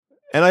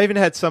And I even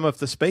had some of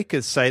the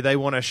speakers say they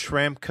want to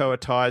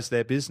Shramcoitize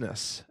their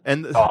business.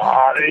 And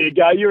there you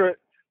go.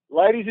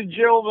 Ladies and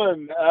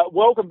gentlemen,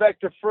 welcome back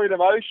to Freedom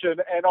Ocean,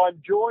 and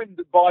I'm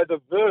joined by the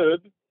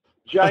verb,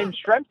 James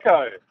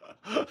Shramko.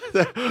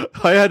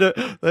 I had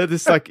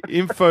this like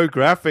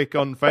infographic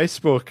on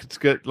Facebook. It's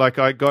good. Like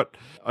I got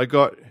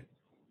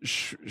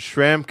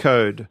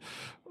Shramcode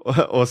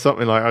or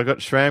something like. I got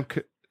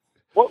Shramco.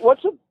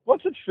 What's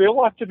it feel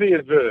like to be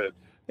a verb?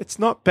 It's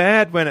not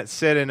bad when it's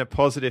said in a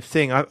positive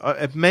thing.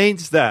 It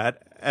means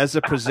that as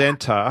a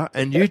presenter,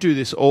 and you do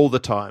this all the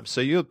time,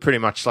 so you're pretty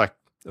much like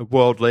a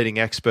world-leading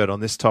expert on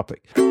this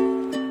topic.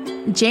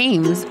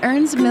 James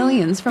earns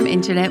millions from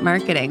internet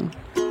marketing.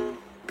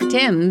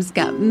 Tim's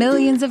got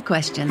millions of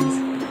questions.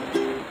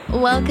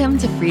 Welcome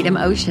to Freedom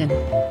Ocean.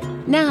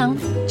 Now,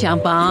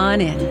 jump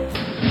on in.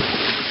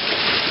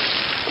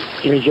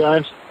 Jimmy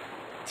James.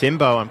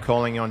 Timbo, I'm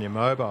calling you on your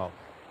mobile.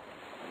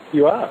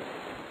 You are.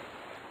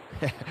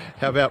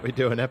 How about we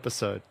do an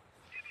episode?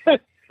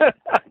 It's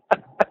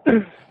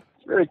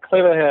very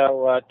clever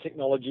how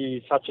technology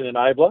is such an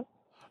enabler.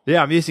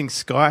 Yeah, I'm using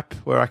Skype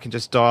where I can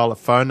just dial a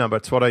phone number.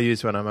 It's what I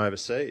use when I'm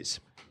overseas.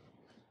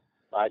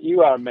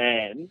 You are a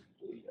man.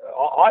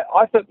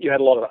 I thought you had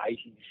a lot of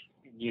 80s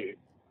in you.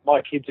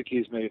 My kids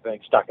accuse me of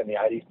being stuck in the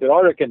 80s, but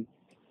I reckon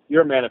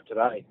you're a man of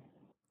today.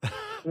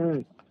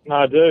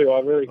 I do.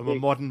 I'm a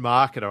modern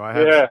marketer. I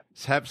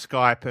have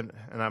Skype and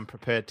I'm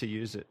prepared to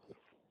use it.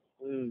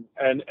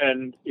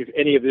 And if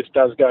any of this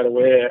does go to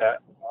air,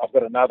 I've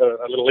got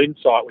a little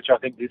insight, which I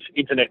think this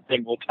internet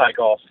thing will take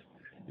off,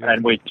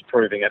 and we're just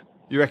proving it.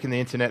 You reckon the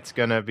internet's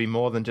going to be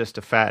more than just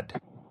a fad?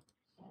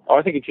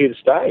 I think it's here to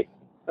stay.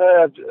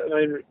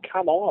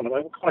 Come on.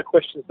 What kind of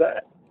question is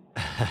that?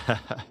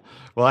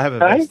 Well, I have a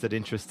vested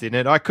interest in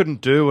it. I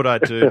couldn't do what I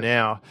do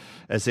now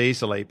as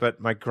easily,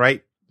 but my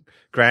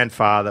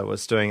great-grandfather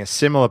was doing a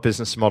similar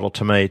business model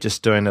to me,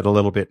 just doing it a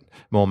little bit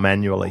more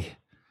manually.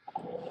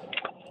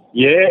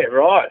 Yeah,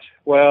 right.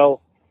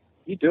 Well,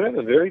 you do have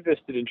a very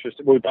vested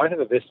interest. We both have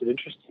a vested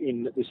interest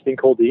in this thing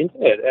called the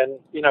internet. And,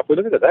 if we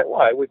look at it that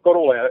way, we've got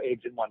all our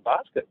eggs in one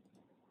basket.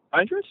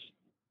 Dangerous?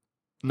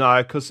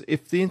 No, because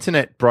if the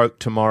internet broke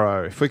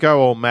tomorrow, if we go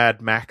all Mad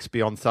Max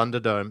beyond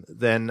Thunderdome,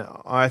 then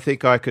I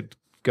think I could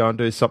go and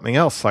do something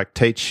else, like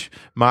teach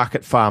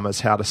market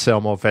farmers how to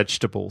sell more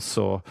vegetables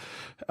or,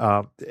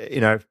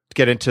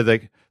 get into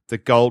the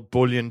gold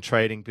bullion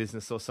trading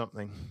business or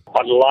something.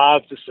 I'd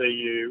love to see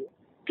you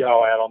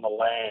go out on the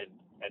land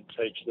and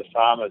teach the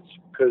farmers,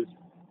 because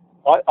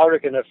I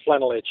reckon a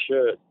flannelette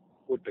shirt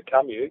would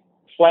become you.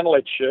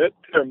 Flannelette shirt,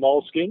 pair of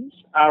moleskins,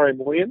 R.M.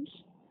 Williams,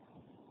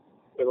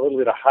 with a little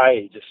bit of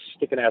hay just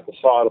sticking out the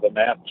side of the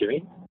mouth,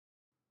 Jimmy.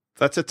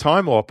 That's a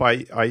time warp.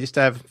 I used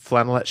to have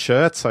flannelette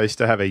shirts. I used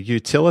to have a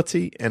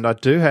utility, and I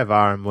do have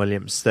R.M.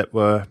 Williams that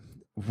were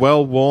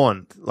well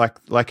worn,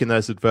 like in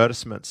those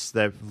advertisements.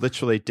 They're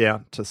literally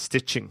down to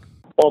stitching.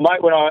 Well,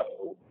 mate, when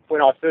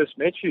I first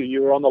met you,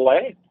 you were on the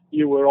land.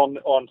 You were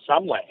on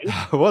some land.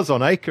 I was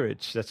on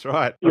acreage. That's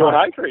right. You were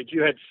on acreage.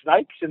 You had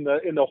snakes in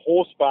the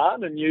horse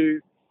barn, and you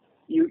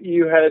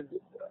had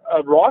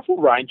a rifle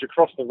range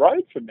across the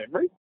road, from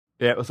memory.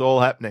 Yeah, it was all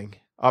happening.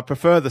 I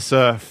prefer the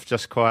surf,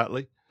 just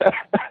quietly.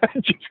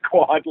 Just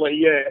quietly,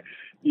 yeah.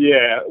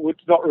 Yeah,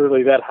 it's not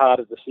really that hard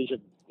a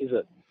decision, is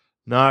it?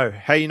 No.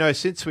 Hey,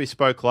 since we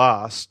spoke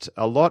last,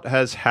 a lot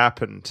has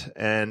happened,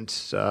 and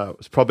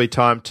it's probably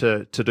time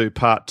to do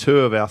part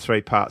 2 of our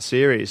 3-part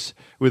series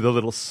with a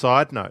little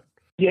side note.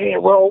 Yeah,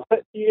 well,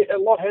 a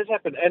lot has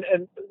happened.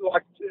 And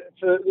like,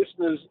 for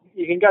listeners,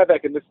 you can go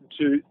back and listen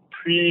to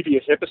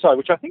previous episode,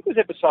 which I think was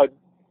episode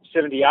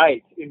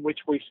 78, in which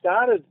we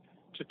started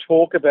to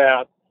talk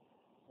about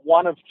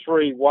one of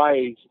 3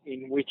 ways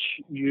in which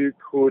you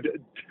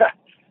could...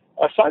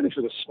 I say this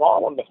with a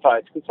smile on my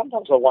face, because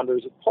sometimes I wonder,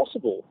 is it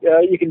possible?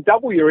 You can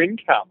double your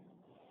income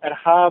and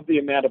halve the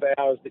amount of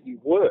hours that you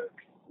work,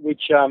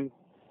 which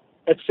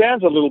it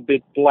sounds a little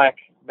bit black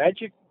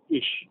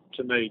magic-ish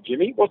to me,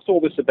 Jimmy. What's all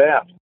this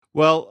about?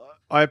 Well,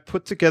 I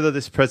put together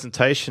this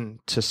presentation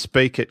to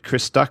speak at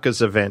Chris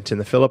Ducker's event in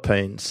the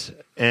Philippines,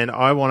 and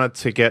I wanted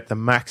to get the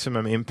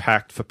maximum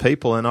impact for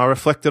people, and I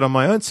reflected on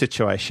my own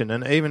situation.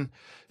 And even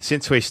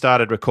since we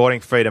started recording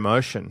Freedom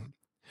Ocean,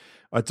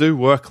 I do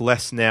work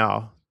less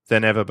now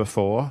than ever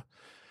before.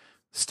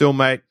 Still,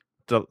 mate,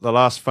 the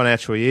last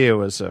financial year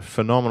was a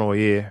phenomenal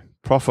year,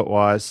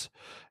 profit-wise,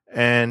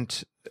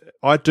 and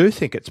I do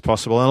think it's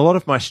possible, and a lot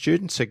of my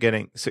students are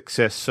getting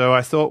success. So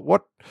I thought,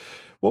 what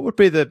would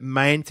be the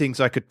main things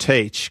I could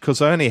teach?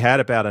 Because I only had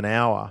about an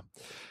hour,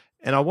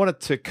 and I wanted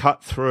to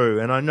cut through,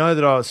 and I know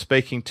that I was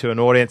speaking to an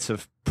audience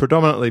of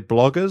predominantly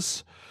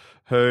bloggers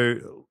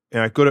who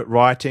good at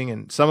writing,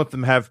 and some of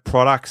them have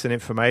products and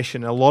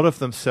information. A lot of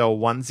them sell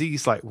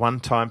onesies, like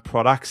one-time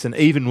products, and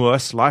even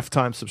worse,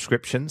 lifetime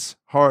subscriptions.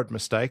 Horrid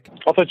mistake.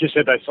 I thought you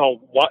said they sold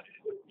what?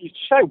 You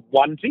say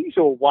onesies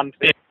or one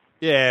thing?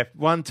 Yeah,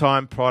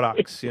 one-time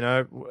products,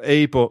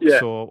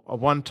 ebooks or a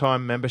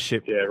one-time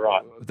membership. Yeah,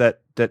 right.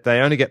 That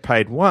they only get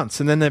paid once,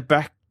 and then they're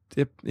back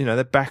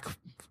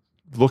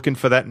looking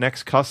for that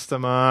next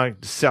customer,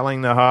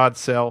 selling the hard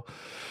sell.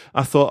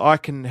 I thought I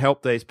can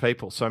help these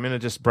people, so I'm going to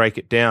just break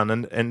it down.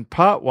 And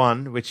part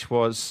one, which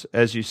was,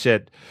 as you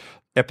said,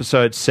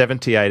 episode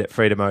 78 at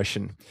Freedom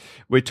Ocean,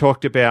 we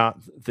talked about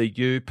the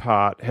you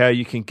part, how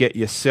you can get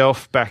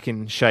yourself back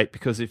in shape,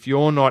 because if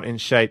you're not in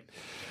shape,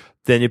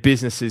 then your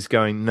business is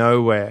going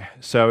nowhere.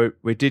 So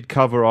we did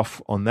cover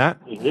off on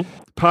that. Mm-hmm.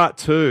 Part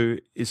two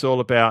is all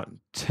about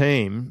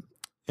team,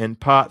 and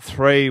part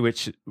three,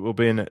 which will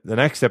be in the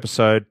next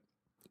episode,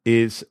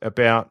 is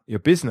about your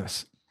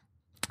business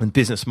and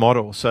business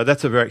model. So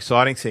that's a very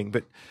exciting thing.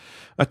 But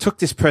I took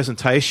this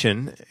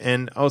presentation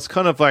and I was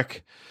kind of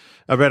like,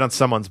 I read on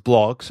someone's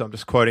blog, so I'm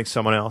just quoting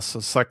someone else.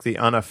 It's like the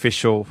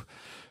unofficial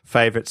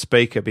favorite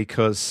speaker,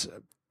 because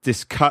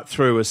this cut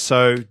through was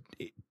so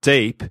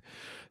deep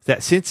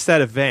that since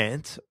that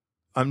event,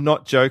 I'm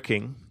not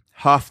joking,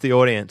 half the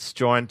audience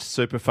joined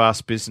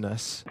Superfast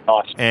Business.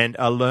 Nice. And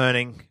are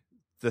learning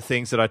the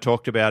things that I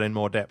talked about in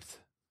more depth.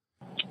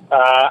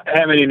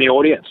 How many in the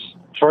audience?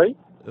 3?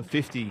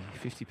 50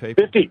 people.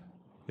 50?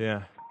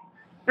 Yeah.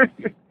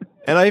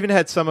 And I even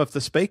had some of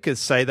the speakers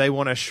say they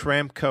want to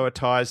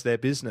Shramcoitize their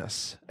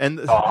business. And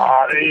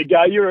there you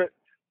go.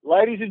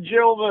 Ladies and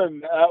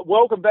gentlemen,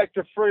 welcome back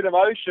to Freedom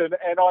Ocean,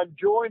 and I'm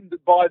joined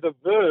by the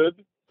Verb,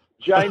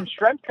 James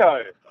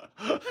Shramko.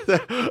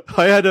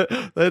 They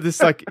had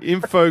this like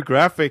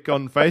infographic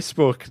on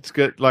Facebook. It's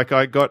good. Like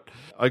I got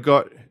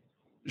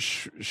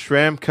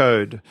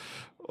Shramcode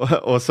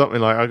or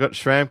something like. I got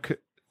Shramcode.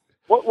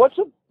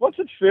 What's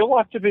it feel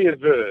like to be a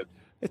verb?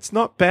 It's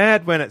not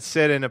bad when it's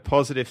said in a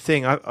positive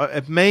thing.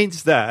 It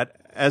means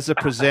that as a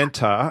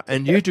presenter,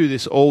 and you do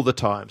this all the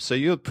time, so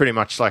you're pretty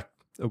much like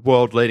a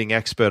world-leading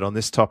expert on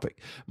this topic.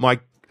 My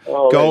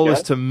goal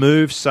is to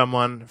move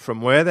someone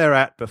from where they're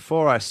at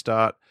before I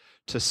start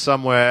to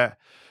somewhere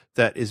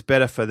that is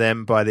better for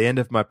them by the end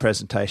of my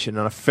presentation,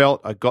 and I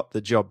felt I got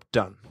the job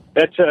done.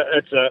 It's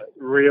a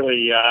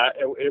really,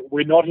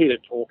 we're not here to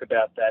talk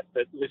about that,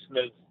 but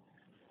listeners,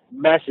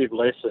 massive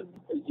lesson.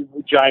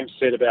 James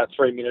said about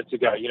 3 minutes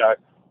ago,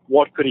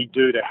 what could he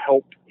do to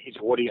help his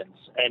audience?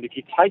 And if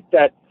you take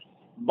that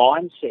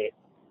mindset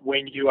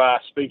when you are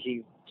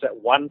speaking to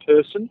one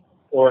person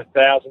or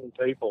 1,000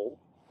 people,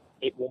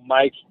 it will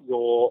make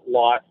your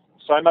life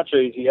so much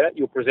easier.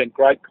 You'll present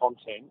great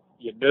content.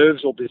 Your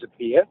nerves will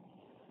disappear.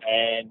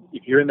 And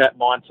if you're in that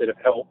mindset of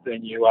help, then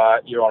you're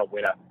on a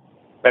winner.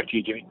 Back to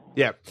you, Jimmy.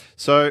 Yeah.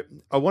 So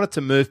I wanted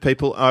to move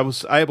people. I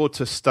was able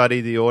to study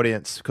the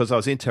audience because I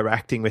was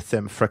interacting with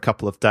them for a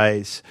couple of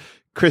days.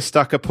 Chris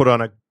Ducker put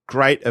on a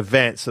great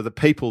event. So the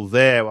people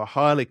there were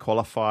highly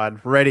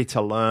qualified, ready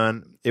to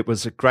learn. It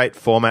was a great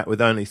format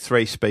with only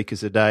 3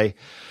 speakers a day.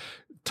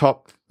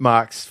 Top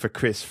marks for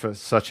Chris for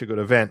such a good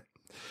event.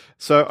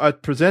 So I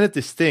presented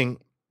this thing.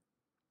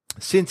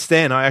 Since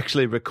then, I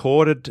actually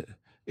recorded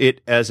it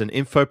as an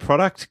info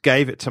product,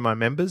 gave it to my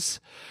members,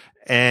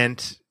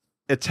 and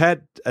it's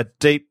had a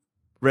deep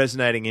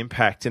resonating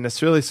impact. And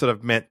it's really sort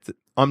of meant that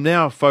I'm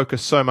now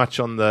focused so much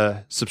on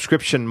the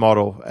subscription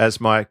model as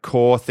my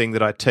core thing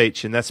that I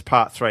teach, and that's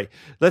part 3.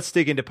 Let's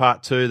dig into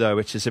part 2, though,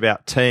 which is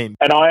about team.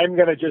 And I'm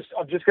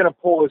just going to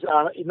pause,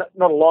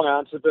 not a long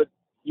answer, but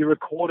you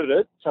recorded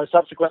it, so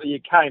subsequently you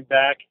came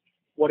back.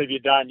 What have you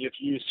done? You've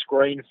used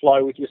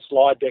ScreenFlow with your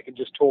slide deck and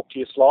just talked to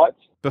your slides?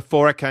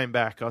 Before I came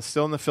back, I was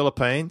still in the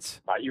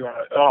Philippines. Mate,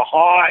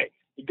 hi.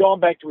 You'd gone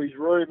back to his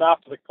room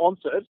after the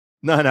concert.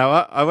 No.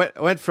 I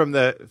went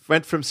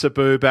from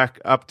Cebu back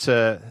up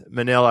to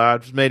Manila. I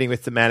was meeting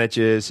with the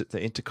managers at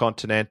the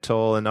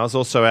Intercontinental, and I was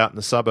also out in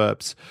the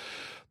suburbs.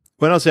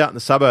 When I was out in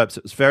the suburbs,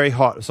 it was very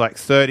hot. It was like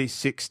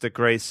 36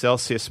 degrees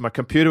Celsius. My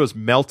computer was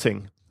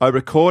melting. I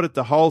recorded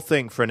the whole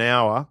thing for an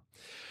hour,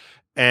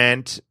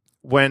 and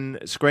when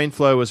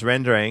ScreenFlow was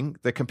rendering,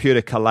 the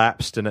computer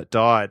collapsed and it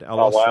died. I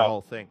lost the whole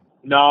thing.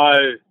 No.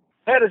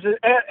 How does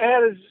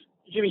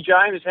Jimmy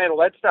James handle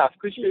that stuff?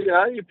 Because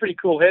you're pretty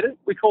cool-headed.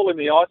 We call him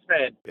the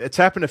Iceman. It's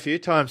happened a few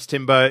times,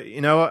 Timbo.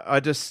 You know what? I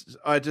just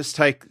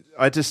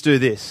do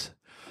this.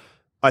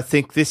 I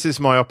think this is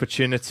my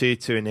opportunity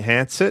to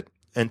enhance it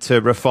and to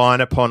refine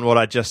upon what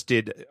I just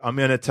did. I'm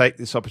going to take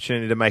this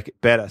opportunity to make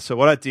it better. So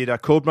what I did, I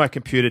cooled my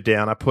computer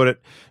down. I put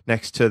it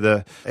next to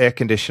the air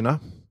conditioner,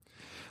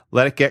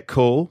 let it get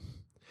cool,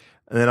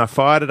 and then I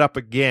fired it up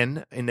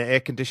again in the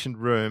air-conditioned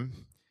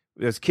room.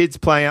 There was kids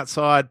playing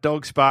outside,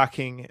 dogs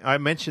barking. I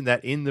mentioned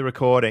that in the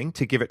recording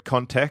to give it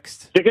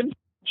context.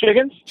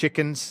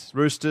 Chickens,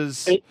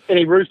 roosters.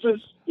 Any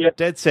roosters? Yep.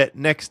 Dead set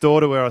next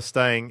door to where I was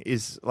staying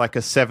is like a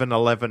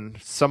 7-Eleven.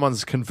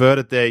 Someone's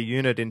converted their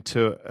unit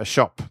into a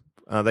shop.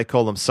 They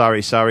call them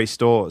sari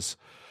stores.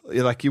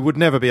 You would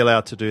never be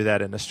allowed to do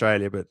that in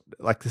Australia, but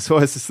like there's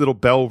always this little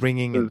bell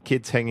ringing and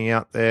kids hanging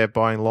out there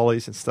buying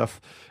lollies and stuff.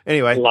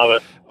 Anyway, love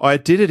it. I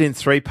did it in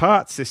 3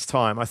 parts this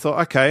time. I thought,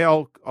 okay,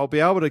 I'll be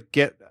able to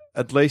get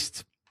at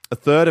least a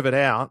third of it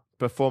out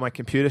before my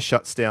computer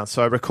shuts down.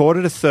 So I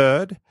recorded a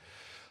third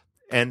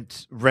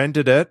and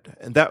rendered it,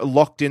 and that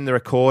locked in the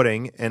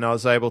recording, and I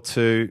was able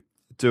to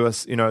do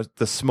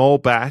the small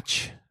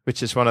batch,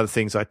 which is one of the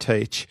things I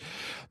teach.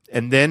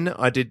 And then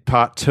I did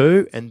part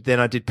 2, and then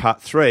I did part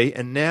 3,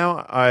 and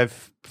now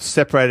I've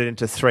separated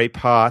into 3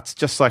 parts,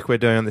 just like we're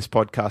doing on this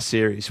podcast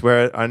series,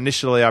 where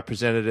initially I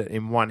presented it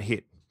in one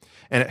hit,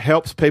 and it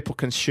helps people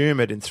consume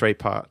it in 3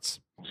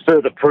 parts. It's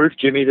further proof,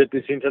 Jimmy, that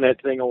this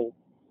internet thing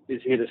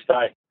is here to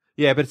stay.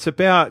 Yeah, but it's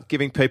about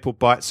giving people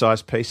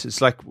bite-sized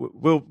pieces. Like,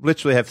 we'll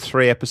literally have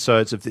 3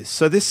 episodes of this.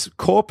 So this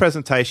core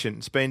presentation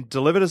has been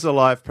delivered as a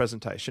live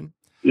presentation.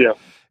 Yeah.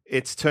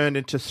 It's turned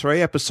into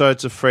 3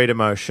 episodes of Freedom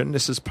Ocean.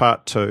 This is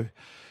part 2.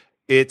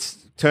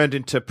 It's turned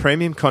into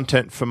premium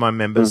content for my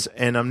members,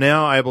 and I'm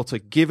now able to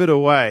give it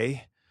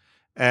away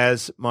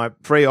as my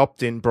free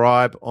opt-in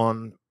bribe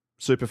on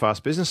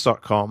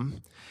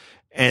superfastbusiness.com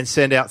and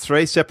send out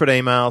 3 separate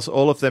emails,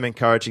 all of them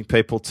encouraging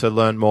people to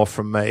learn more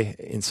from me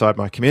inside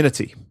my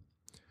community.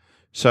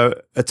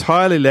 So it's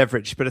highly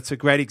leveraged, but it's a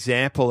great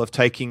example of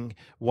taking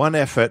one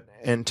effort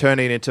and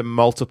turning it into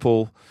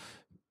multiple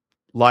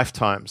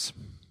lifetimes.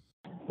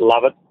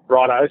 Love it.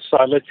 Righto. So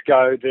let's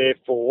go,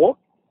 therefore,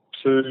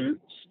 to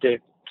step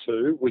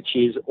 2, which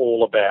is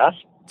all about...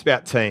 It's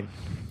about team.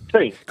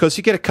 Team. Because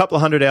you get a couple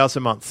of 100 hours a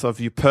month of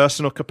your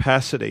personal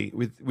capacity.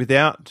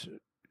 Without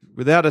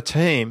a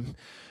team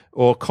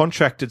or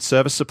contracted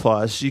service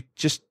suppliers, you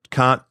just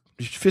can't,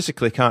 you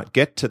physically can't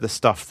get to the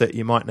stuff that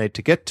you might need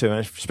to get to,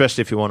 and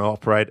especially if you want to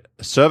operate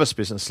a service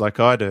business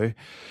like I do.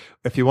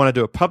 If you want to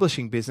do a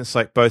publishing business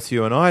like both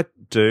you and I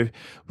do,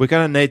 we're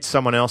going to need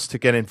someone else to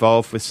get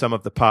involved with some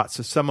of the parts.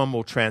 So someone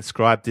will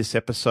transcribe this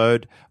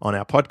episode on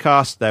our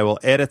podcast. They will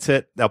edit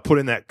it. They'll put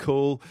in that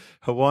cool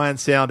Hawaiian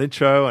sound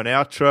intro and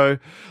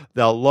outro.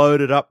 They'll load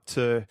it up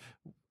to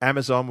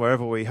Amazon,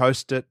 wherever we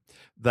host it.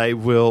 They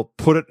will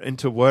put it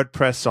into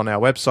WordPress on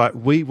our website.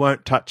 We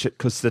won't touch it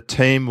because the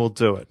team will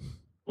do it.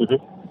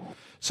 Mm-hmm.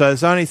 So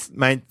there's only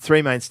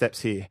 3 main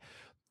steps here.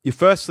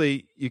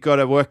 Firstly, you've got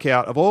to work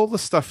out of all the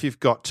stuff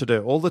you've got to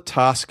do, all the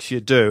tasks you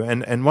do.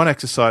 And one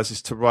exercise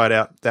is to write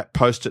out that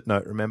Post-it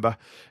note, remember,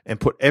 and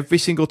put every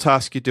single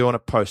task you do on a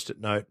Post-it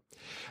note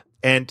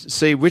and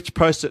see which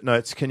Post-it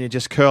notes can you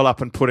just curl up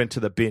and put into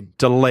the bin.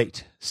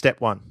 Delete. Step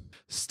 1.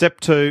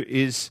 Step 2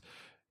 is,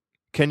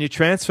 can you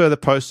transfer the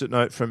Post-it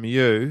note from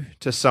you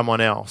to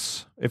someone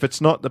else? If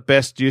it's not the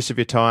best use of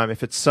your time,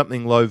 if it's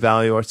something low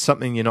value or it's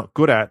something you're not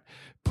good at,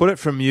 put it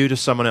from you to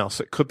someone else.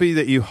 It could be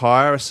that you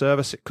hire a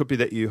service. It could be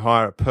that you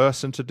hire a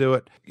person to do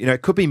it. You know,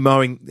 it could be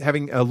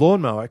having a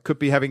lawnmower. It could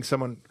be having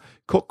someone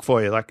cook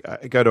for you, like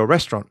go to a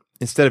restaurant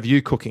instead of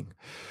you cooking.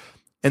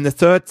 And the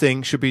third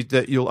thing should be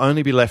that you'll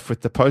only be left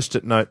with the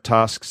Post-it note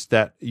tasks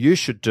that you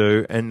should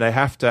do, and they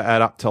have to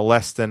add up to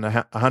less than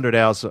 100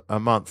 hours a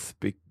month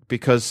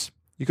because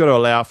you've got to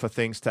allow for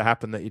things to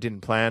happen that you didn't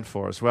plan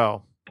for as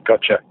well.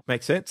 Gotcha.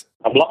 Make sense?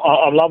 I'm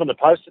loving the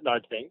Post-it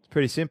note thing. It's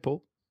pretty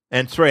simple.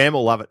 And 3M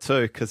will love it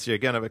too because you're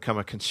going to become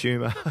a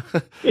consumer.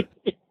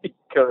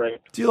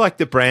 Correct. Do you like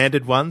the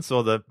branded ones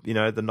or the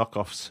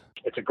knockoffs?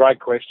 It's a great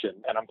question,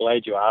 and I'm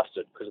glad you asked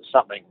it because it's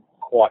something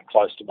quite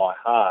close to my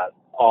heart.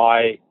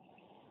 I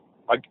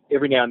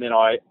every now and then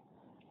I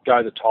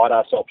go the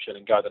tight-ass option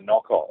and go the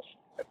knockoff,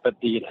 but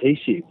the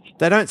adhesive...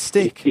 They don't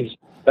stick. They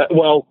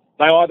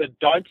either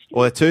don't stick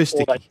or they're too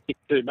sticky. Or they stick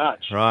too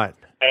much. Right.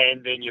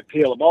 And then you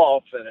peel them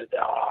off and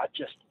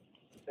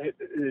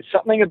there's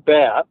something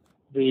about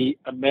the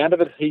amount of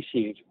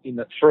adhesive in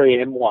the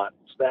 3M ones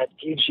that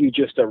gives you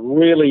just a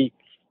really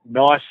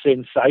nice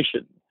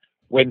sensation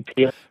when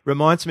peeling.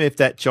 Reminds me of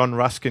that John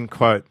Ruskin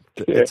quote,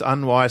 that it's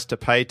unwise to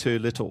pay too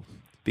little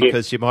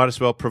because you might as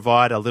well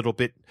provide a little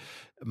bit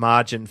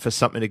margin for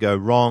something to go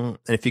wrong.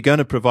 And if you're going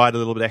to provide a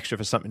little bit extra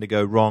for something to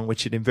go wrong,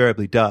 which it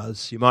invariably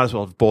does, you might as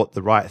well have bought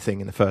the right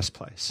thing in the first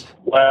place.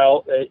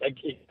 Well,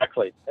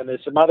 exactly. And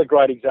there's some other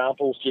great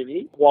examples,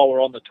 Jimmy, while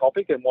we're on the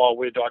topic and while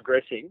we're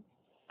digressing.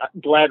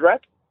 Glad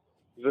wrap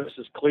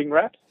versus cling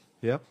wrap.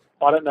 Yep.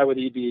 I don't know whether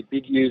you'd be a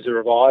big user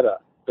of either,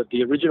 but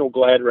the original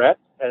Glad wrap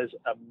has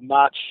a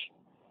much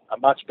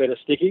better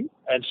sticking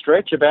and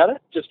stretch about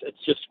it.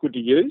 It's just good to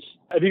use.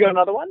 Have you got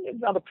another one?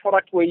 Another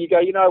product where you go,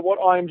 you know what,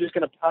 I am just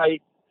going to pay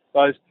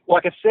those,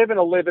 like a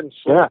 7-Eleven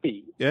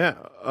Slurpee. Yeah,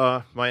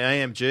 my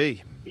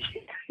AMG.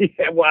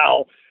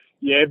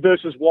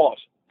 Versus what?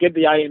 Get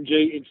the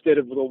AMG instead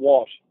of the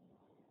what?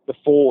 The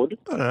Ford.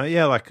 I don't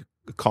know, like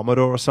a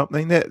Commodore or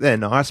something. They're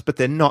nice, but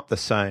they're not the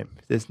same.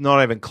 There's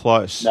not even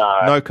close.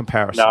 No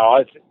comparison.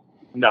 I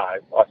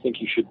think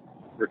you should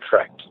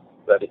retract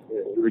that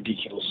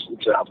ridiculous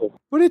example.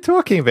 What are you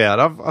talking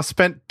about? I've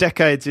spent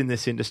decades in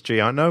this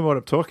industry. I know what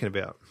I'm talking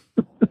about.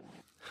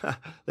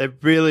 They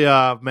really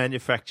are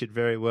manufactured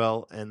very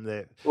well, and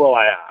they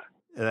are.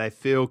 And they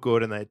feel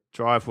good, and they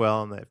drive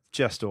well, and they're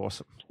just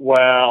awesome.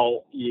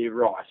 Well, you're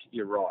right.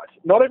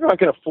 Not everyone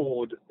can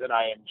afford an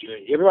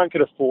AMG. Everyone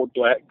can afford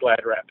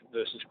Glad wrap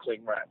versus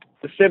cling wrap.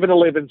 The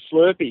 7-Eleven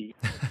Slurpee.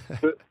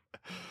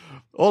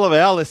 All of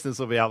our listeners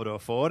will be able to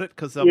afford it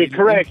because they'll be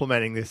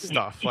implementing this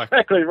stuff.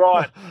 Exactly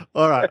right.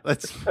 All right,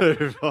 let's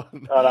move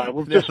on. I know,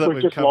 we've just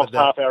lost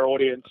half our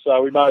audience,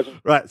 so we might as well.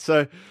 Right,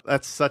 so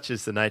that's such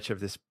is the nature of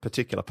this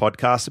particular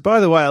podcast. By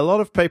the way, a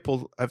lot of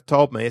people have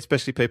told me,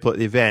 especially people at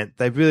the event,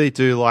 they really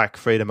do like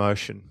Freedom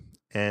Ocean.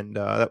 And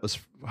that was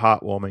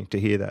heartwarming to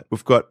hear that.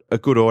 We've got a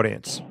good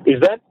audience.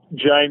 Is that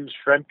James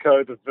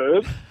Fremko the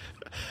verb?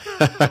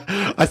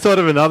 I thought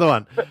of another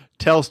one.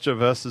 Telstra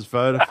versus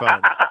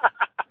Vodafone.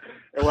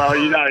 Well,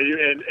 you know,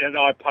 and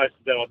I posted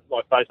that on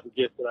my Facebook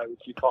yesterday,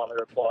 which you kindly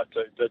replied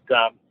to.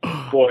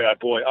 But boy, oh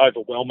boy,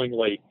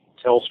 overwhelmingly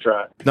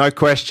Telstra. No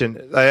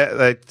question.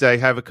 They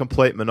have a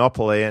complete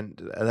monopoly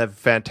and they have a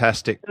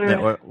fantastic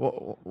network.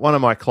 One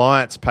of my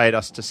clients paid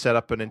us to set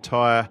up an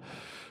entire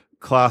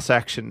class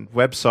action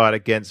website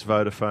against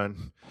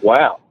Vodafone.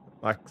 Wow.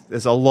 Like,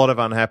 there's a lot of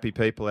unhappy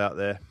people out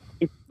there.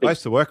 I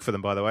used to work for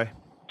them, by the way.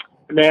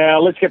 Now,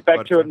 let's get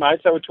back to it,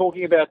 mate. So we're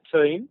talking about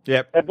team.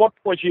 Yep. At what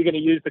point are you going to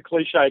use the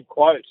cliched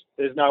quote,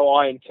 there's no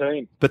I in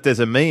team? But there's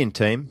a me in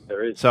team.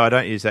 There is. So I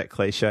don't use that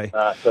cliche.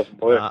 It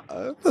doesn't work.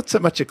 Not so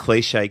much a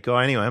cliche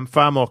guy anyway. I'm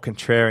far more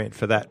contrarian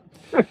for that.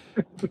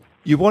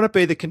 You want to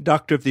be the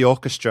conductor of the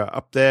orchestra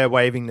up there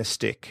waving the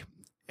stick.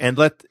 And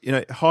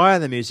hire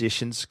the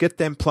musicians, get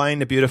them playing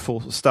the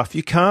beautiful stuff.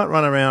 You can't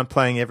run around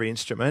playing every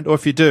instrument. Or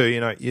if you do,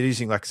 you're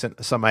using like some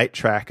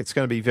 8-track. It's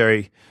going to be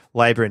very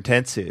labor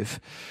intensive.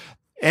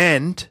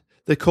 And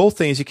the cool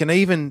thing is you can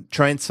even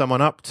train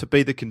someone up to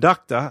be the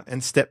conductor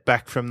and step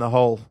back from the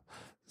whole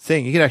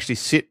thing. You can actually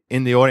sit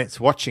in the audience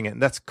watching it.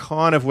 And that's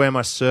kind of where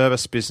my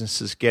service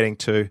business is getting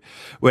to,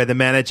 where the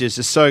managers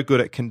are so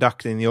good at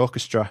conducting the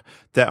orchestra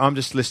that I'm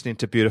just listening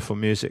to beautiful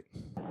music.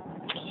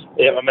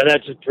 Yeah, I mean,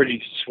 that's a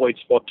pretty sweet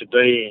spot to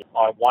be in.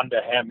 I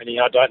wonder how many,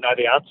 I don't know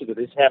the answer to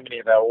this, how many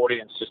of our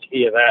audience just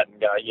hear that and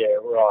go, yeah,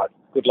 right,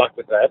 good luck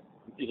with that.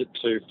 Is it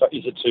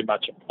too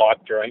much a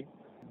pipe dream?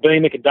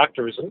 Being the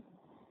conductor isn't.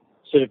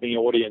 Sit in the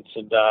audience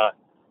and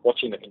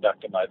watching the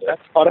conductor, maybe.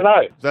 I don't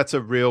know. That's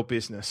a real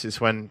business, is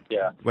when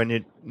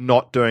you're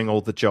not doing all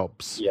the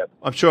jobs. Yeah.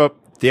 I'm sure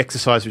the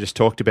exercise we just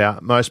talked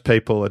about, most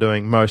people are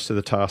doing most of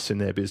the tasks in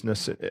their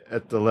business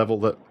at the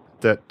level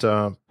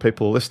that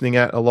people are listening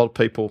at. A lot of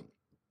people,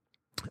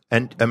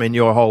 and I mean,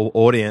 your whole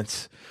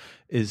audience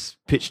is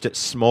pitched at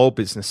small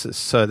businesses,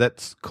 so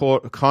that's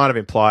kind of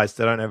implies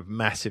they don't have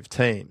massive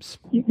teams.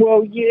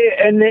 Well,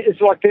 yeah, and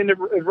it's like then it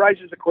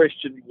raises the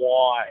question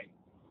why,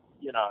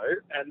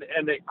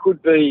 and it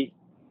could be,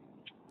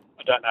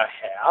 I don't know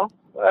how.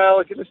 Well,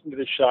 if you listen to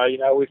this show,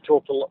 we've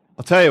talked a lot.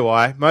 I'll tell you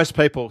why. Most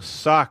people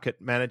suck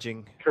at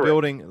managing, Correct.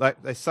 building,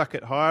 they suck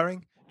at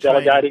hiring,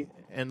 delegating,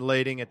 and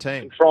leading a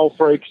team. Control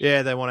freaks.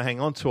 Yeah, they want to hang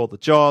on to all the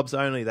jobs,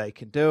 only they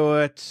can do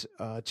it,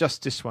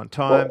 just this one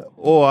time,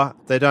 or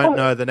they don't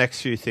know the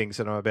next few things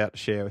that I'm about to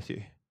share with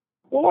you.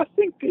 Well, I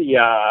think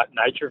the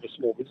nature of a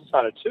small business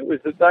owner too is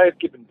that they have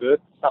given birth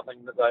to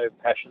something that they're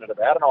passionate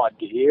about, an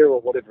idea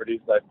or whatever it is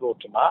they've brought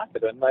to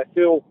market, and they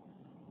feel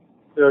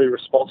very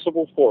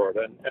responsible for it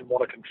and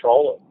want to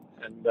control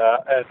it and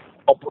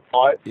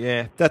operate.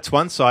 Yeah, that's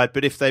one side.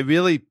 But if they're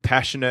really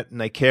passionate and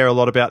they care a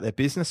lot about their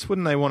business,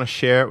 wouldn't they want to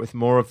share it with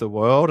more of the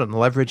world and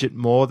leverage it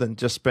more than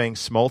just being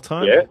small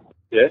time?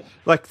 Yeah.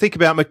 Like, think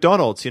about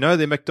McDonald's.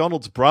 The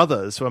McDonald's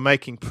brothers were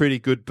making pretty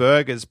good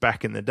burgers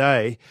back in the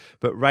day,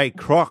 but Ray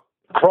Kroc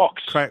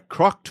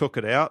took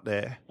it out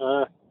there.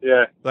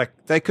 Yeah.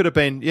 Like, they could have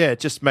been,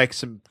 just make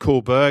some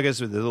cool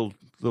burgers with a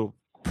little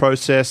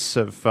process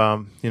of,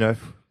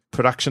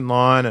 production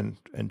line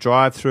and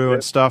drive through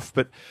and stuff.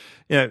 But,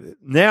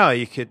 now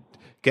you could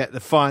get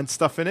the fine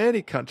stuff in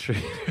any country.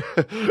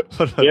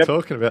 What am I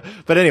talking about?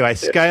 But anyway,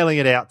 scaling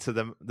it out to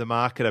the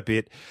market a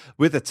bit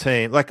with a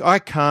team. Like, I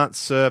can't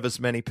serve as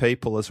many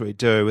people as we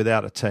do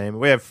without a team.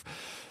 We have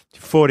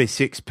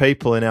 46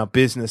 people in our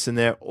business and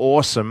they're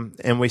awesome,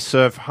 and we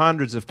serve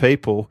hundreds of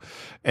people,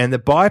 and the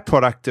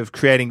byproduct of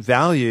creating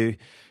value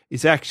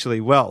is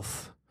actually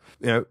wealth.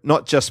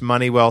 Not just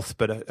money wealth,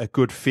 but a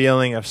good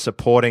feeling of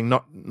supporting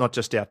not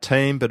just our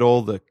team, but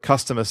all the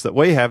customers that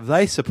we have.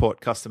 They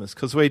support customers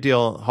because we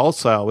deal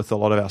wholesale with a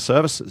lot of our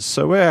services.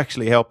 So we're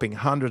actually helping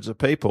hundreds of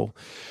people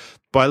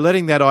by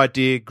letting that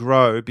idea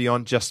grow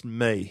beyond just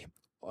me.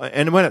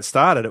 And when it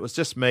started, it was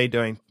just me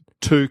doing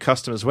 2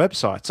 customers'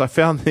 websites. I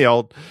found the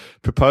old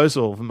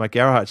proposal from my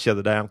garage the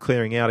other day. I'm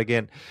clearing out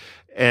again.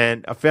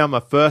 And I found my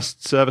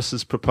first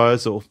services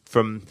proposal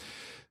from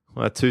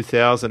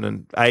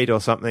 2008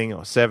 or something,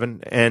 or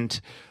 7.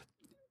 And,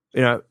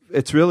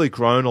 it's really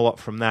grown a lot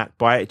from that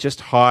by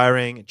just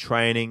hiring,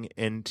 training.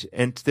 And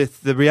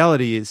the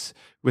reality is,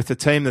 with a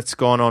team that's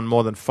gone on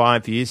more than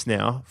 5 years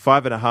now,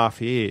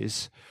 5.5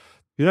 years,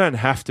 you don't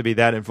have to be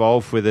that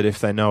involved with it if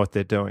they know what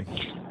they're doing.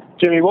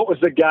 Jimmy, what was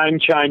the game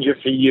changer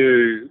for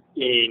you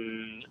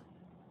in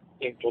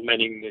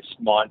implementing this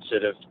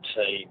mindset of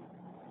team?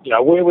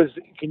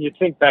 Can you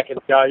think back and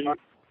go,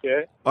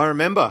 yeah? I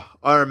remember.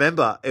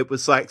 It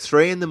was like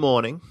 3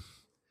 a.m.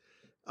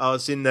 I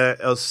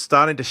was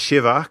starting to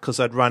shiver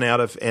because I'd run out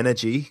of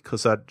energy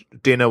because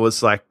dinner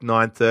was like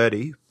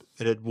 9:30.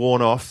 It had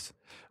worn off.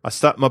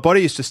 My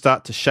body used to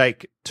start to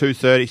shake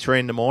 2:30, 3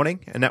 a.m,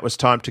 and that was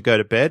time to go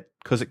to bed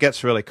because it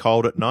gets really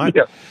cold at night.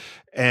 Yeah.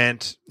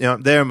 And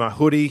I'm there in my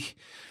hoodie,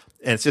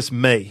 and it's just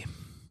me.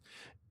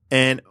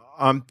 And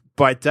I'm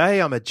by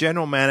day, I'm a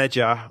general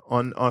manager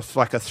on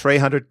like a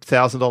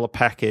 $300,000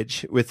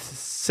 package with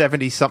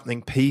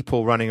 70-something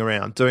people running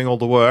around doing all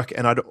the work,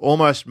 and I'd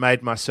almost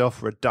made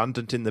myself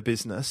redundant in the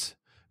business.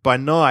 By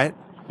night...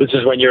 This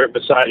is when you're at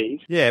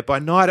Mercedes? Yeah, by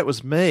night it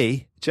was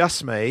me,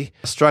 just me,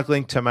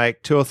 struggling to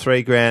make $2 or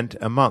 $3 grand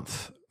a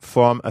month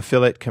from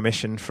affiliate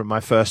commission from my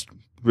first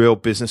real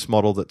business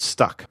model that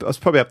stuck. I was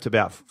probably up to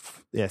about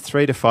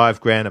 $3 to $5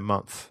 grand a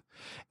month.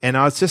 And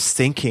I was just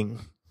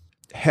thinking...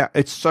 how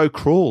it's so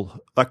cruel.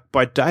 Like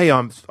by day,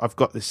 I've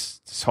got this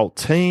whole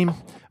team.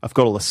 I've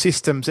got all the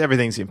systems.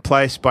 Everything's in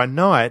place. By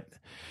night,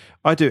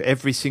 I do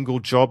every single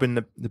job in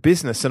the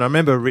business. And I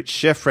remember Rich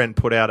Sheffren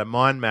put out a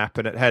mind map,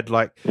 and it had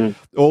like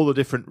all the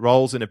different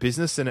roles in a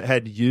business, and it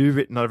had you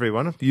written on every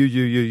one.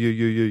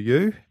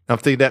 You. And I'm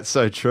thinking that's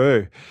so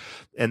true.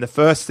 And the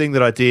first thing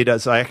that I did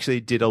is I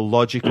actually did a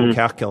logical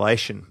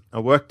calculation. I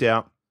worked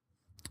out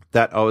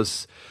that I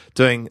was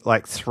doing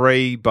like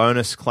 3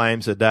 bonus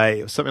claims a day.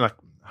 It was something like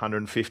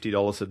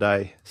 $150 a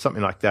day,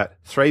 something like that.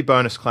 3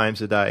 bonus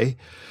claims a day.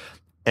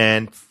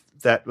 And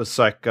that was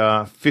like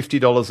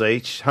 $50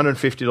 each,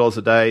 $150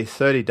 a day,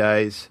 30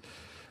 days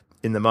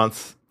in the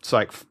month. It's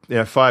like,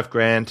 $5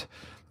 grand.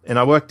 And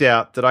I worked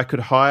out that I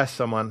could hire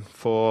someone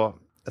for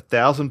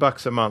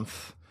 $1,000 a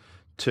month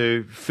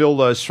to fill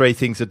those 3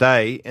 things a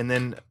day. And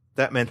then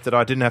that meant that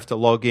I didn't have to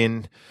log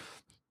in,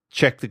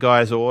 check the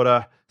guy's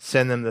order,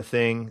 send them the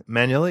thing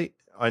manually.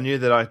 I knew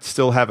that I'd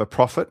still have a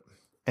profit,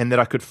 and that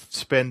I could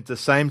spend the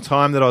same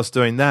time that I was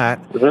doing that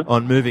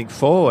on moving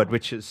forward,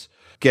 which is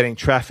getting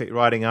traffic,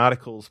 writing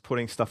articles,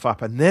 putting stuff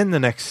up. And then the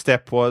next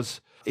step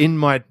was, in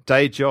my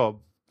day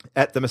job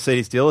at the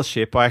Mercedes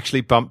dealership, I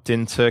actually bumped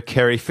into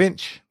Kerry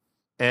Finch.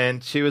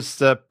 And she was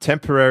the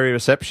temporary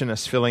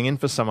receptionist filling in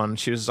for someone.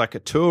 She was like a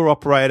tour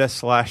operator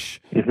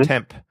 /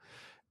 temp.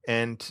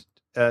 And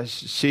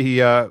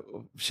she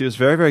was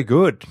very, very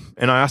good.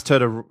 And I asked her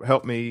to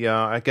help me.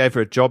 I gave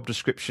her a job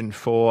description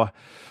for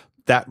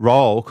that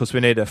role because we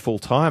need a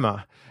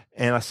full-timer.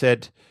 And I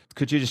said,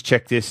 could you just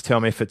check this, tell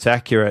me if it's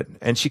accurate?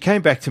 And she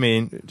came back to me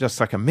in just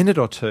like a minute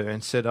or two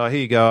and said, oh, here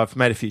you go, I've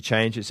made a few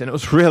changes. And it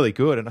was really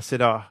good. And I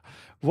said, oh,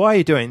 why are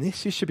you doing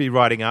this? You should be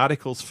writing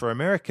articles for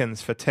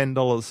Americans for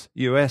 $10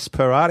 US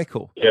per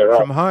article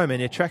from home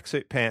in your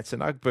tracksuit pants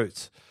and Ugg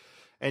boots.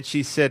 And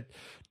she said,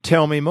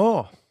 tell me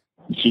more.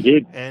 She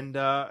did. And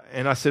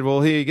I said,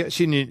 well, here you go.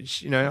 She knew,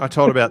 I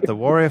told her about the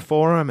Warrior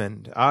Forum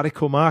and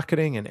article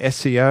marketing and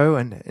SEO.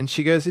 And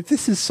she goes, if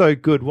this is so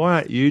good, why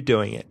aren't you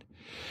doing it?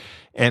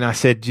 And I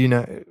said,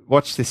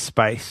 watch this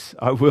space.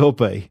 I will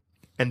be.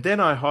 And then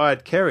I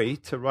hired Kerry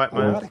to write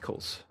my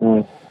articles.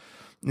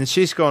 And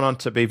she's gone on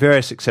to be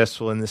very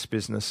successful in this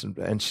business.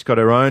 And she's got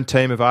her own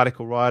team of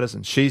article writers.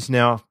 And she's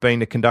now being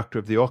the conductor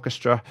of the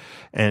orchestra.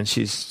 And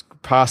she's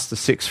past the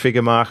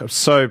 6-figure mark. I'm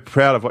so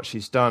proud of what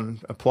she's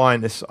done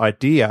applying this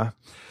idea.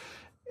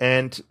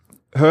 And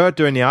her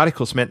doing the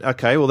articles meant,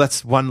 okay, well,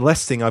 that's one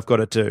less thing I've got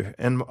to do.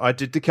 And I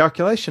did the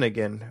calculation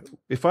again.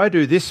 If I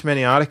do this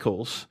many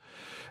articles,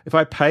 if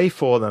I pay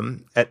for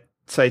them at,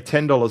 say,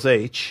 $10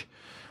 each,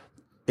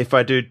 if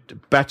I do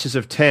batches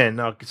of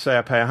 10, I'll say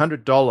I pay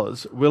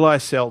 $100, will I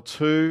sell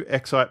 2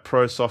 Excite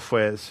Pro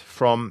softwares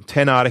from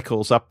 10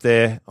 articles up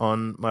there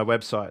on my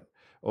website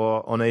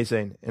or on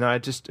eZine? And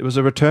it was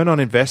a return on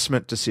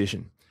investment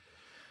decision.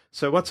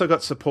 So once I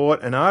got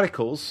support and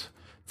articles,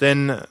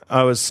 then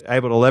I was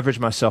able to leverage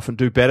myself and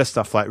do better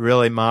stuff like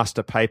really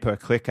master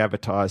pay-per-click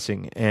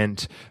advertising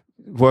and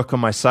work on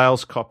my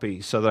sales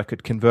copy so that I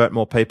could convert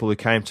more people who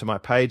came to my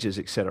pages,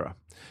 etc.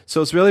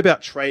 So it's really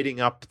about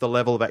trading up the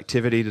level of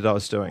activity that I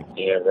was doing.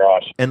 Yeah,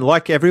 right. And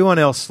like everyone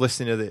else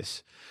listening to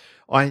this,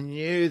 I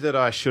knew that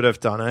I should have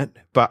done it,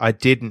 but I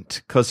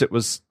didn't because it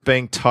was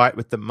being tight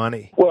with the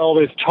money. Well,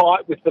 there's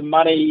tight with the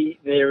money.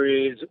 There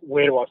is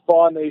where do I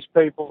find these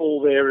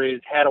people? There is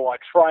how do I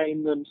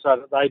train them so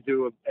that they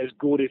do as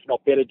good, if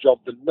not better job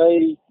than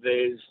me?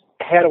 There's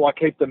how do I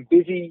keep them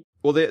busy?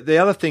 Well, the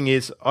other thing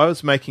is I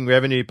was making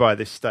revenue by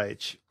this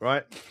stage,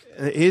 right?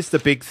 And here's the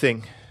big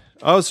thing.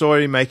 I was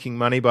already making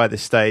money by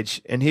this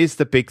stage, and here's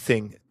the big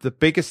thing. The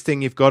biggest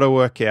thing you've got to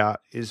work out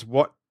is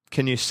what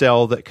can you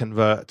sell that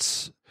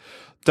converts.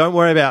 Don't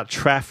worry about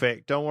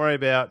traffic. Don't worry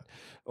about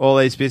all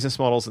these business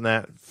models and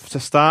that. To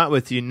start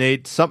with, you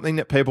need something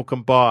that people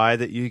can buy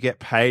that you get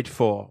paid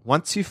for.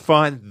 Once you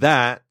find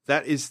that,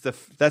 that's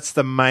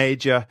the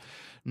major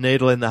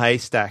needle in the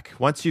haystack.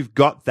 Once you've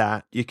got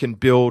that, you can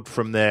build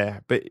from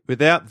there. But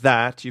without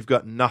that, you've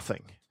got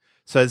nothing.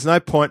 So there's no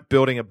point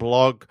building a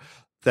blog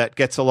that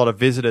gets a lot of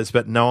visitors,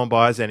 but no one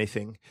buys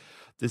anything.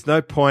 There's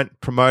no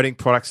point promoting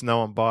products no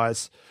one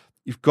buys.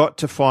 You've got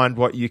to find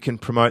what you can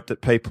promote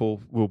that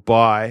people will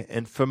buy.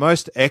 And for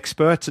most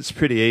experts, it's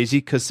pretty easy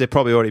because they're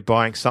probably already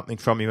buying something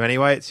from you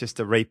anyway. It's just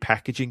a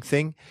repackaging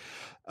thing.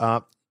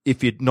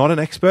 If you're not an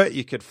expert,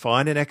 you could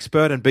find an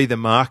expert and be the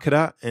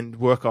marketer and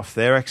work off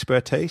their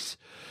expertise.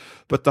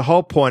 But the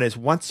whole point is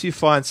once you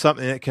find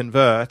something that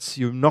converts,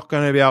 you're not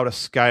going to be able to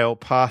scale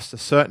past a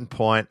certain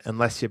point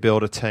unless you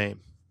build a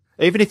team.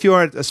 Even if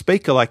you're a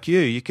speaker like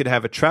you could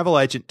have a travel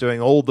agent doing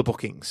all the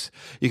bookings.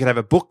 You can have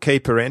a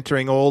bookkeeper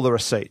entering all the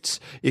receipts.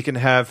 You can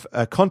have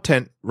a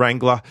content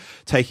wrangler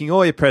taking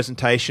all your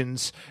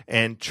presentations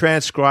and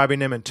transcribing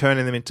them and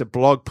turning them into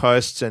blog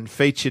posts and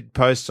featured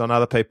posts on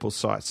other people's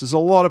sites. There's a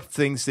lot of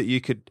things that you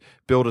could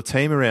build a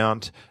team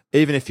around,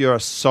 even if you're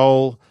a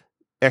sole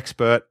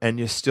expert and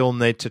you still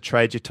need to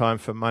trade your time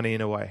for money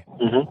in a way.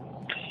 Mm-hmm.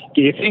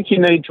 Do you think you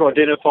need to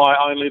identify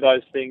only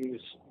those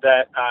things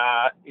that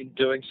are, in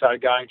doing so,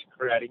 going to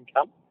create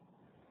income?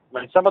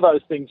 I mean, some of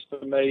those things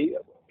for me,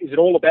 is it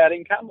all about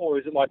income, or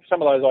is it like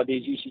some of those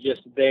ideas you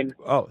suggested then?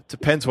 Oh, it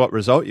depends what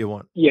result you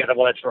want. Yeah,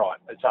 well, that's right.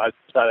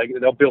 So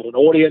they'll build an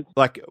audience.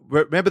 Like,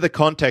 remember the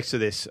context of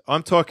this.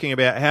 I'm talking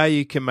about how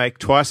you can make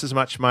twice as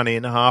much money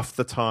in half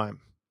the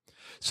time.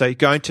 So you're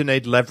going to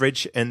need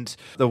leverage, and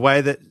the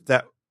way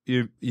that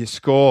you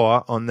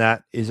score on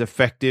that is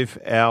effective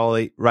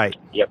hourly rate.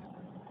 Yep.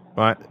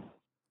 Right?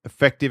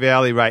 Effective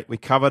hourly rate. We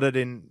covered it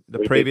in the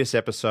previous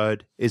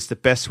episode, is the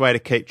best way to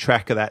keep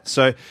track of that.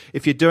 So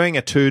if you're doing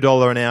a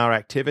 $2 an hour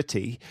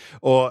activity,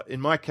 or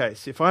in my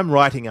case, if I'm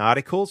writing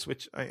articles,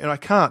 which I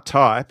can't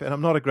type and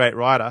I'm not a great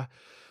writer,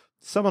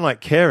 someone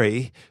like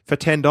Kerry for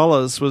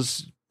 $10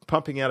 was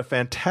pumping out a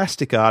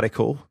fantastic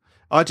article.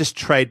 I just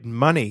trade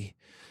money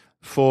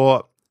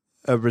for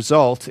a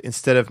result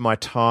instead of my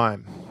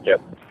time. Yep.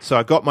 So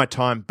I got my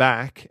time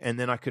back, and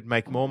then I could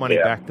make more money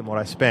back than what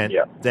I spent.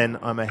 Yep. Then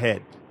I'm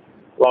ahead.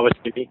 Love it,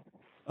 Jimmy.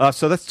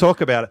 So let's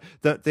talk about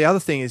it. The other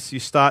thing is you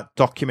start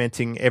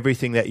documenting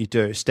everything that you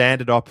do,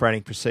 standard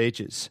operating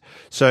procedures.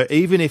 So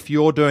even if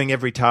you're doing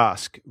every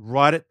task,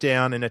 write it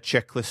down in a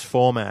checklist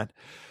format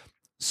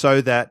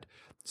so that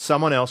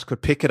someone else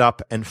could pick it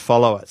up and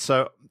follow it.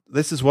 So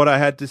this is what I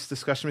had this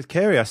discussion with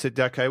Kerry. I said,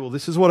 okay, well,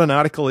 this is what an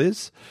article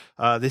is.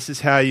 This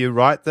is how you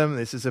write them.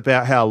 This is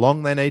about how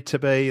long they need to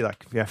be,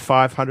 like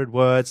 500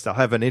 words. They'll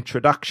have an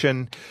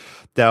introduction.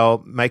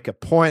 They'll make a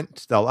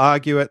point. They'll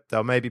argue it.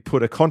 They'll maybe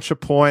put a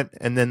contrapoint,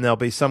 and then there'll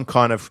be some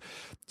kind of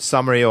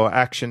summary or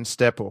action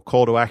step or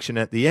call to action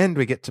at the end.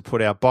 We get to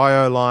put our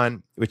bio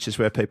line, which is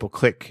where people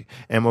click,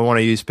 and we want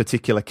to use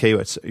particular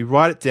keywords. So you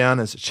write it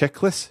down as a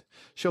checklist.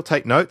 She'll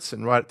take notes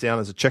and write it down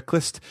as a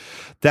checklist.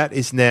 That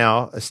is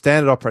now a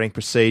standard operating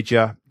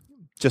procedure,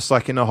 just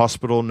like in a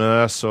hospital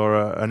nurse or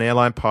an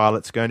airline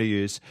pilot's going to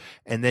use.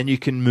 And then you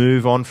can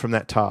move on from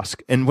that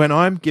task. And when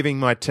I'm giving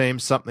my team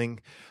something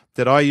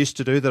that I used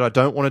to do that I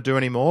don't want to do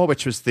anymore,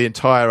 which was the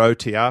entire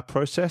OTR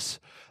process,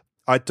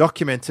 I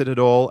documented it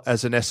all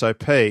as an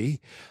SOP.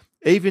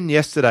 Even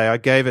yesterday, I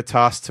gave a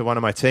task to one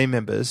of my team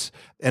members,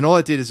 and all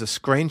I did is a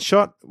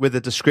screenshot with a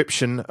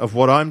description of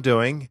what I'm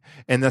doing,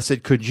 and I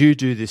said, could you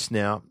do this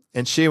now?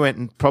 And she went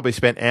and probably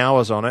spent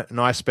hours on it, and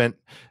I spent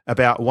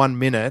about 1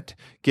 minute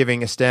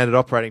giving a standard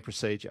operating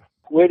procedure.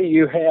 Where do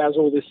you house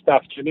all this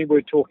stuff, Jimmy?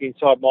 We're talking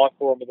inside my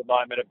forum at the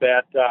moment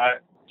about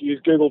do you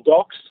use Google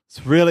Docs?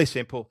 It's really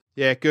simple.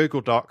 Yeah,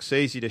 Google Docs,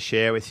 easy to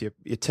share with your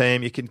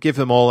team. You can give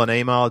them all an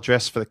email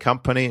address for the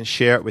company and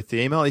share it with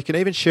the email. You can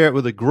even share it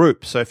with a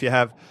group. So if you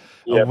have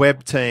a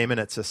web team and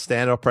it's a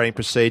standard operating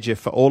procedure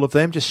for all of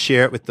them, just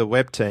share it with the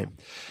web team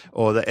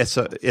or the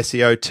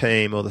SEO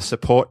team or the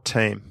support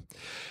team.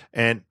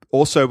 And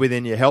also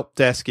within your help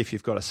desk, if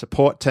you've got a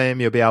support team,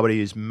 you'll be able to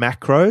use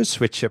macros,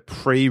 which are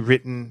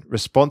pre-written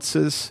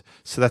responses.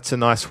 So that's a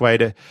nice way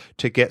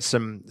to get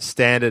some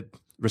standard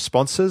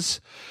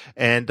responses.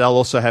 And they'll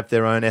also have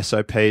their own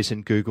SOPs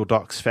in Google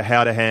Docs for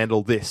how to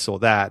handle this or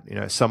that. You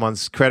know,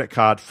 someone's credit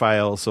card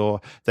fails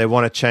or they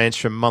want to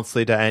change from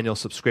monthly to annual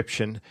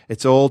subscription.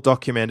 It's all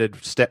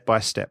documented step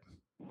by step.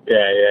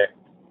 Yeah.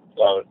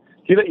 Love it.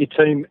 Do you let your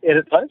team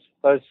edit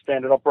those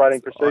standard operating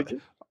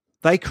procedures?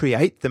 They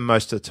create them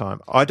most of the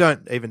time. I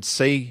don't even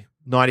see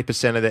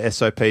 90% of the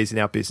SOPs in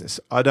our business.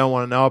 I don't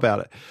want to know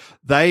about it.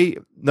 They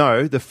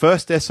know the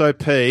first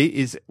SOP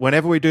is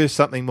whenever we do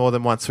something more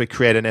than once, we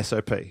create an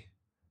SOP.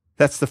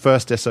 That's the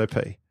first SOP.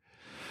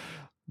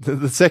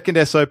 The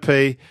second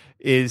SOP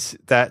is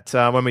that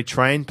when we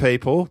train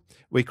people,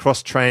 we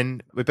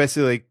cross-train. We're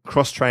basically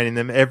cross-training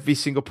them. Every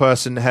single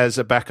person has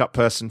a backup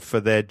person for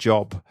their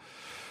job.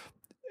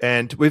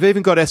 And we've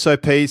even got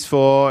SOPs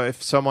for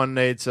if someone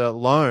needs a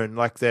loan,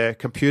 like their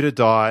computer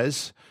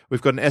dies.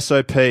 We've got an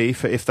SOP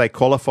for if they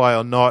qualify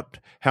or not,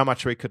 how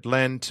much we could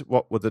lend,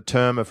 what would the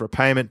term of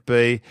repayment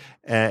be,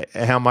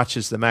 how much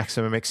is the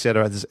maximum,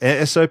 etc. There's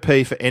an SOP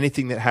for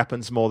anything that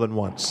happens more than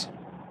once.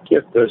 Do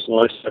you have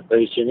personal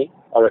SOPs, Jimmy?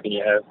 I reckon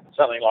you have.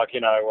 Something like,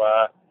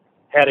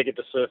 how to get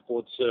the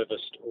surfboard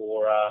serviced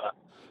or...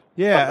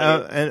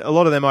 and a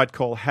lot of them I'd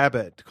call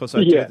habit because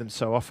I do them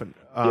so often.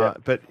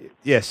 But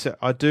yes,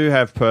 I do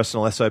have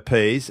personal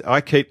SOPs.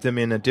 I keep them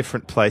in a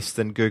different place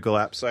than Google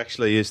Apps. I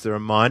actually use the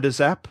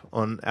Reminders app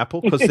on Apple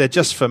because they're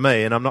just for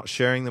me and I'm not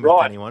sharing them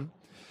with anyone.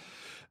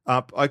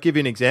 I'll give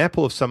you an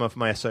example of some of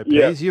my SOPs.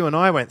 Yeah. You and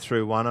I went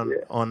through one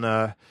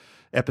on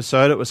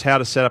episode. It was how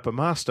to set up a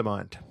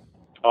mastermind.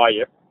 Oh,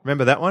 yeah.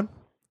 Remember that one?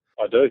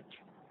 I do.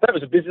 That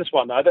was a business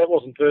one, though. That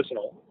wasn't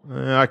personal.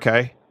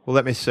 Okay. Well,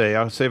 let me see.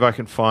 I'll see if I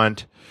can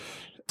find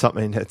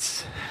something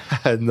that's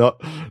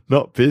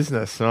not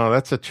business. Oh,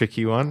 that's a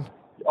tricky one.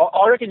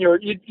 I reckon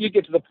you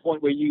get to the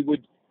point where you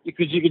would,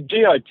 because you could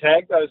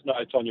geotag those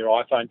notes on your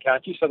iPhone,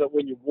 can't you? So that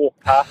when you walk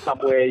past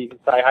somewhere, you can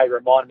say, "Hey,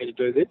 remind me to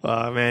do this."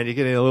 Oh man, you're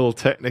getting a little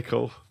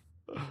technical.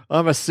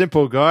 I'm a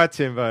simple guy,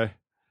 Timbo.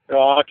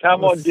 Oh,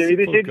 come on,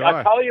 Jimmy. guy.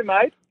 I tell you,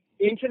 mate,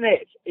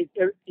 internet,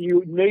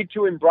 you need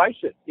to embrace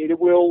it.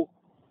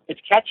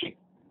 It's catchy.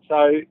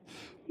 So,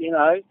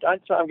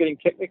 don't say I'm getting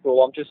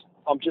technical.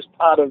 I'm just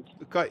part of...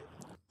 Look,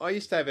 I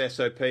used to have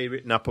SOP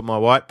written up on my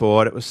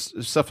whiteboard. It was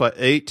stuff like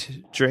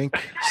eat,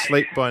 drink,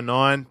 sleep by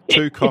 9,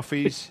 2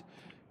 coffees,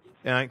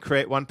 and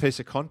create one piece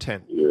of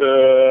content.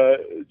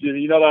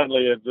 Jimmy, you're not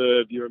only a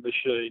verb, you're a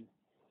machine.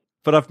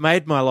 But I've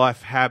made my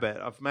life habit.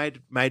 I've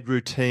made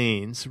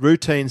routines.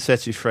 Routine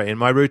sets you free. And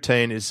my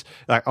routine is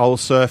like I'll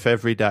surf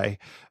every day.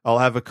 I'll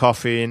have a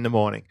coffee in the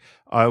morning.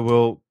 I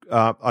will.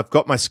 I've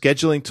got my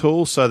scheduling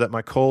tool so that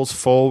my calls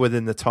fall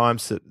within the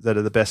times that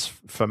are the best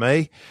for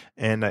me.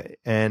 And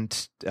then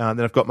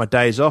I've got my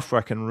days off where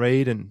I can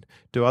read and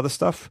do other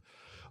stuff.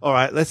 All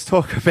right, let's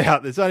talk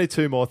about. There's only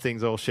 2 more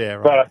things I'll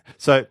share. Right.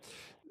 So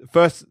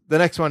first, the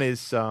next one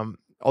is.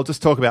 I'll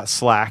just talk about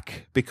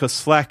Slack because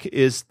Slack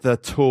is the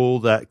tool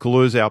that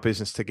glues our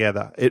business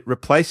together. It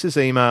replaces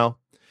email,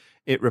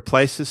 it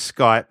replaces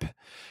Skype,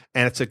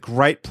 and it's a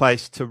great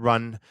place to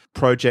run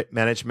project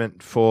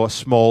management for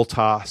small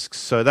tasks.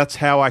 So that's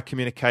how I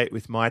communicate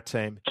with my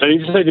team. So you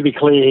just need to be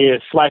clear here,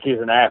 Slack is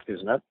an app,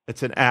 isn't it?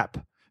 It's an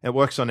app. It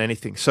works on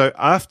anything. So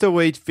after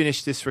we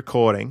finish this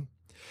recording,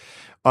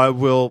 I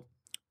will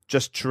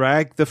just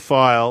drag the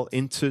file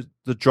into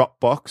the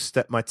Dropbox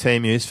that my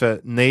team use for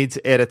needs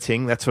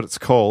editing. That's what it's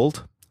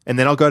called. And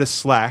then I'll go to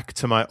Slack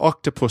to my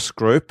Octopus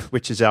group,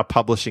 which is our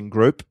publishing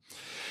group.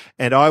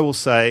 And I will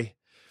say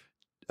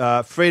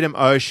Freedom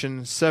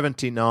Ocean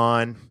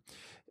 79,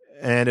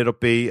 and it'll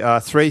be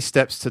 3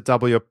 steps to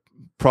double your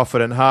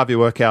profit and halve your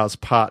work hours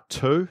part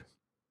 2.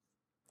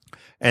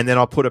 And then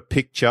I'll put a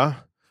picture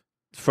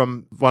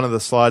from one of the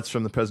slides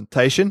from the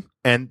presentation.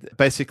 And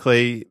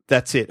basically,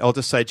 that's it. I'll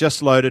just say,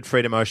 just loaded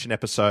Freedom Ocean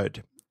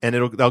episode. And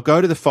they'll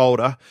go to the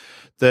folder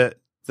that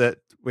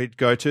we'd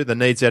go to, the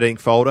needs editing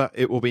folder.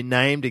 It will be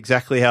named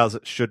exactly how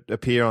it should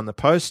appear on the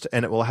post,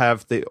 and it will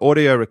have the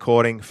audio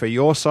recording for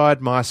your side,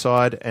 my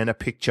side, and a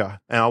picture.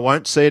 And I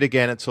won't see it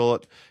again until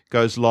it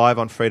goes live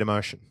on Freedom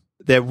Ocean.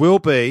 There will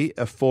be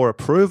a for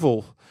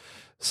approval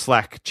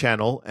Slack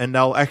channel, and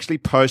they'll actually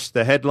post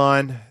the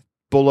headline,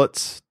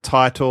 bullets,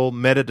 title,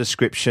 meta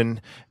description,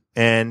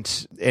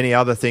 and any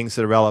other things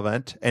that are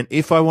relevant. And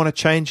if I want to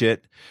change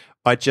it,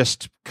 I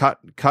just cut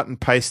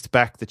and paste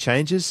back the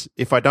changes.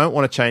 If I don't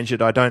want to change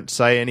it, I don't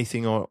say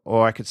anything,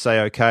 or I could say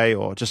okay,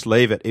 or just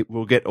leave it. It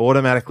will get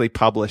automatically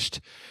published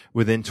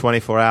within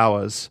 24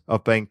 hours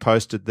of being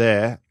posted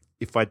there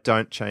if I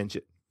don't change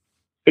it.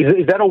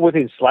 Is that all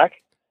within Slack?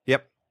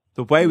 Yep.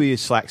 The way we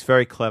use Slack's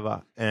very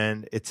clever,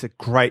 and it's a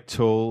great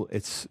tool.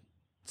 It's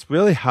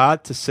really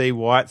hard to see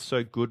why it's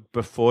so good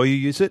before you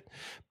use it,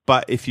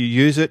 but if you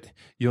use it,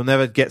 you'll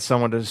never get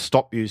someone to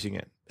stop using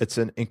it. It's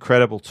an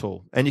incredible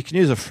tool, and you can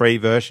use a free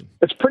version.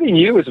 It's pretty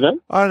new, isn't it?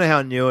 I don't know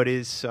how new it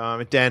is.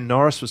 Dan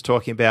Norris was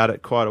talking about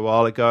it quite a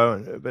while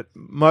ago, but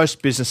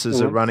most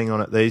businesses are running on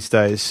it these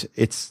days.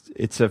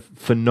 It's a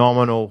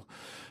phenomenal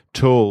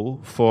tool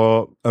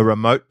for a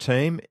remote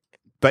team,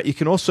 but you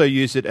can also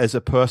use it as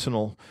a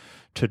personal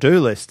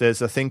to-do list.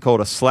 There's a thing called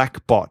a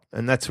Slack bot,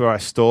 and that's where I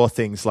store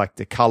things like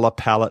the color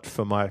palette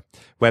for my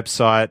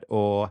website,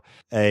 or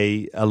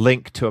a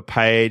link to a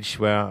page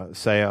where,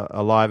 say,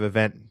 a live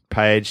event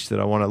page that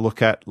I want to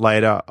look at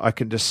later. I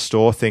can just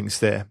store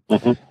things there.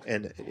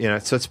 And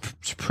so it's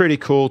a pretty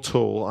cool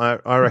tool.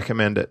 I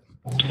recommend it.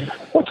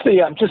 What's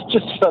the just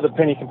so the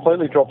penny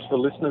completely drops for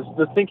listeners,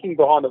 the thinking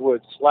behind the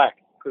word Slack?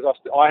 Because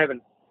I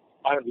haven't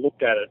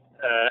looked at it,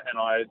 and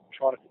I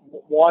try to.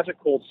 Why is it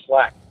called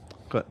Slack?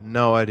 Got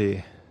no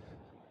idea.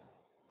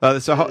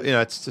 It's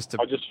it's just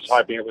I just was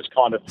hoping it was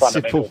kind of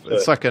fundamental. Simple.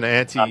 It's like an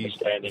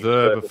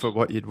anti-verb for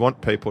what you'd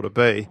want people to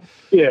be.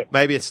 Yeah.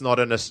 Maybe it's not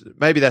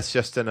maybe that's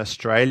just an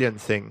Australian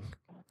thing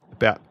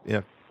about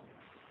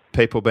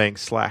people being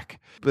slack.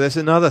 But there's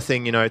another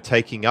thing,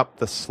 taking up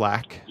the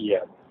slack.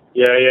 Yeah.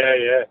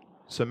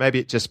 So maybe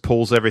it just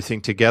pulls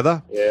everything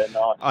together. Yeah,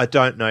 nice. I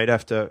don't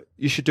know.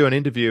 You should do an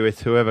interview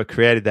with whoever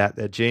created that.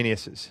 They're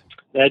geniuses.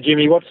 Now,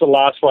 Jimmy, what's the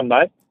last one,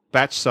 mate?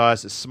 Batch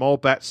sizes, small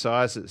batch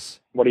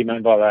sizes. What do you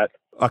mean by that?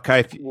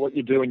 Okay. What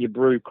you do when you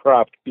brew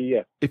craft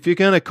beer. If you're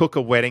going to cook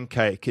a wedding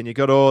cake and you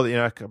got all,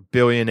 a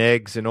billion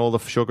eggs and all the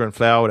sugar and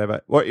flour,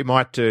 whatever, what you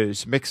might do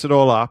is mix it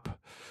all up,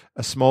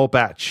 a small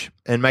batch,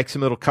 and make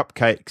some little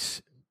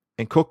cupcakes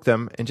and cook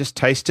them and just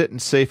taste it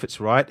and see if it's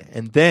right.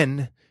 And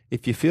then,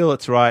 if you feel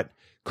it's right,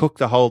 cook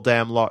the whole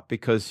damn lot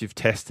because you've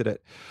tested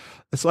it.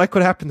 It's like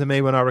what happened to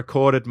me when I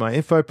recorded my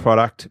info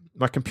product.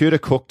 My computer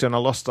cooked and I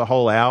lost a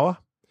whole hour.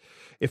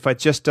 If I'd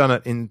just done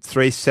it in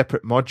 3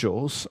 separate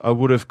modules, I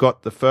would have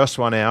got the first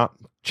one out,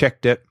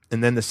 checked it,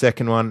 and then the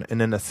second one,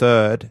 and then the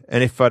third.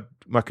 And if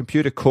my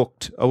computer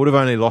cooked, I would have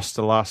only lost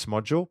the last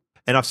module.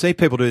 And I've seen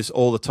people do this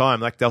all the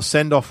time. Like they'll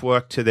send off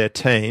work to their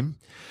team.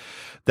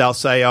 They'll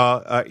say,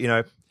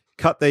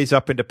 cut these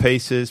up into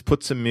pieces,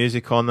 put some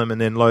music on them, and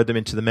then load them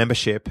into the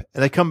membership.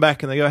 And they come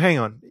back and they go, hang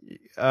on,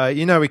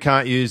 we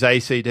can't use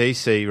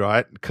AC/DC,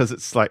 right? Because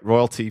it's like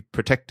royalty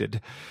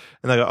protected.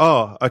 And they go,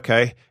 oh,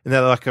 okay. And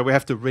they're like, we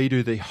have to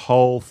redo the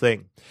whole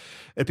thing.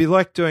 It'd be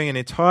like doing an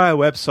entire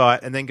website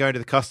and then going to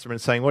the customer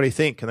and saying, what do you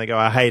think? And they go,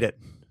 I hate it.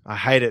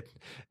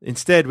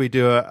 Instead, we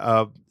do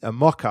a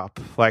mock-up,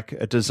 like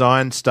a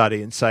design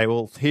study, and say,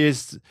 well,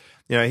 here's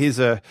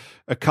a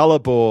color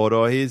board,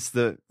 or here's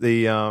the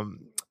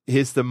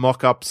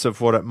mock-ups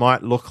of what it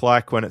might look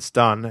like when it's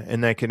done.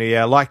 And they can,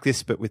 like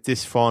this, but with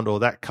this font or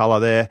that color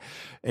there.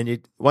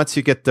 And once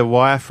you get the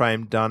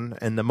wireframe done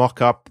and the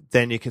mock-up,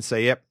 then you can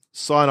say, yep,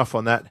 sign off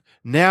on that.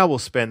 Now we'll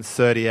spend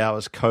 30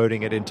 hours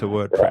coding it into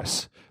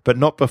WordPress, but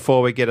not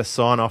before we get a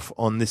sign-off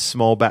on this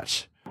small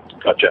batch.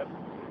 Gotcha.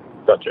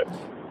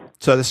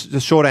 So the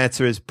short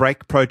answer is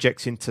break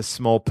projects into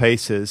small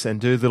pieces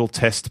and do little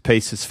test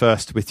pieces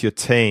first with your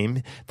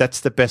team. That's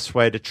the best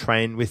way to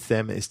train with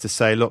them, is to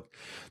say, look,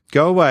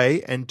 go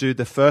away and do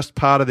the first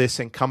part of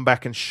this and come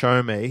back and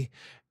show me.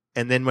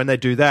 And then when they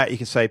do that, you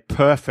can say,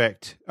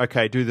 perfect.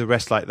 Okay, do the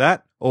rest like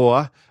that.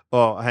 Or,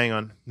 oh, hang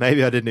on,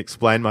 maybe I didn't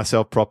explain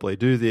myself properly.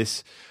 Do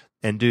this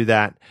and do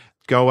that.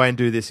 Go away and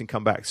do this and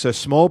come back. So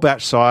small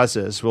batch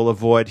sizes will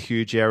avoid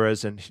huge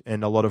errors and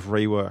a lot of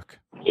rework.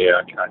 Yeah,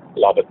 okay.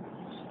 Love it.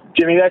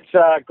 Jimmy, that's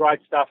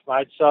great stuff,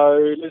 mate.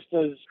 So,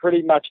 listeners,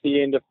 pretty much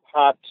the end of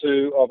part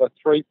 2 of a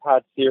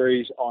 3-part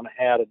series on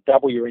how to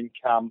double your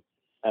income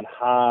and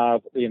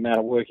halve the amount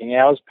of working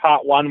hours.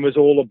 Part 1 was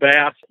all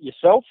about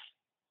yourself.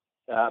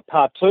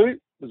 Part 2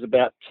 was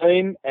about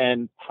team.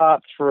 And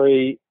part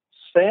 3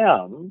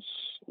 sounds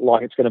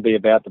like it's going to be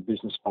about the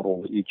business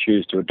model that you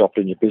choose to adopt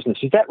in your business.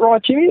 Is that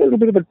right, Jimmy? A little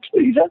bit of a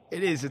teaser?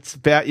 It is. It's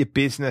about your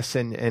business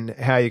and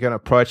how you're going to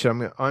approach it.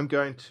 I'm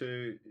going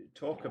to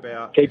talk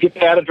about... Keep your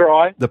powder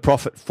dry. The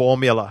profit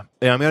formula.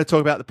 I'm going to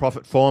talk about the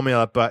profit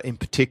formula, but in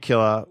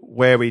particular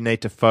where we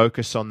need to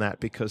focus on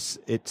that, because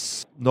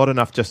it's not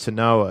enough just to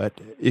know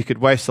it. You could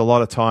waste a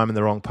lot of time in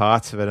the wrong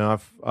parts of it, and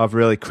I've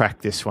really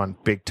cracked this one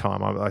big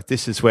time. I'm like,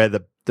 this is where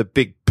the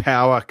big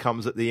power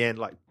comes at the end,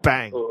 like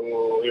bang.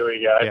 Oh, here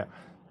we go. Yeah.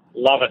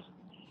 Love it.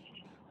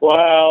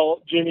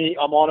 Well, Jimmy,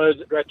 I'm honoured.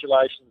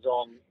 Congratulations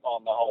on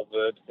the whole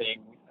verb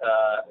thing.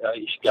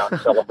 You should go and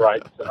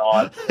celebrate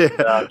tonight.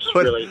 Just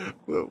really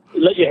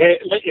let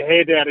your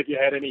hair down if you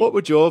had any. What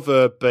would your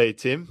verb be,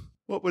 Tim?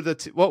 What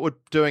would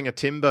doing a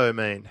Timbo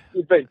mean?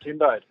 You've been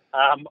Timboed.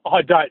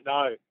 I don't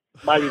know.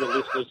 Maybe the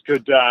listeners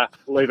could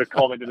leave a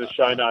comment in the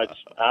show notes.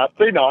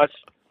 Be nice.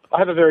 I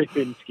have a very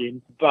thin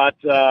skin, but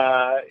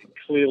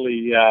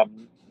clearly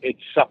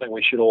it's something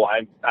we should all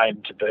aim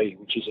to be,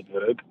 which is a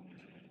verb.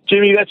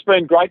 Jimmy, that's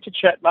been great to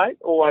chat, mate.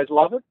 Always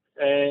love it.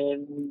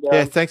 And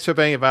thanks for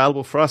being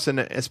available for us, and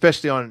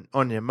especially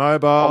on your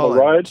mobile, on the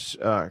road,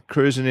 and,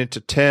 cruising into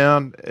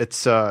town.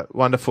 It's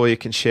wonderful you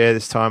can share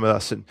this time with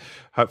us, and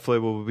hopefully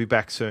we'll be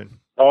back soon.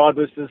 All right,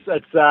 listeners,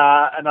 it's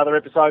another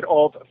episode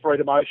of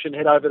Freedom Ocean.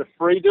 Head over to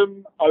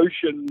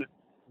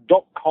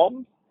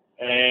freedomocean.com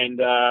and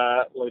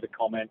leave a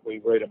comment. We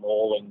read them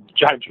all, and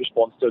James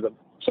responds to them.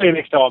 See you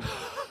next time.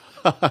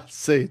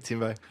 See you,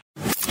 Timbo.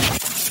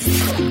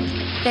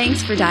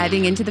 Thanks for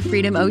diving into the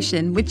Freedom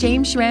Ocean with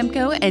James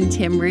Schramko and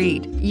Tim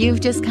Reed.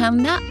 You've just come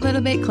that little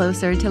bit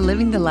closer to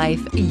living the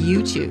life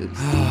you choose.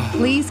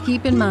 Please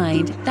keep in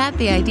mind that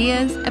the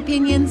ideas,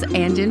 opinions,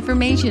 and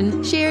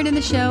information shared in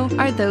the show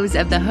are those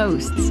of the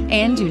hosts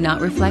and do not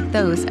reflect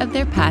those of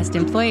their past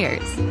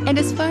employers. And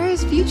as far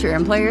as future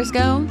employers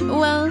go,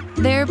 well,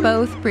 they're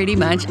both pretty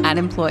much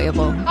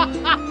unemployable.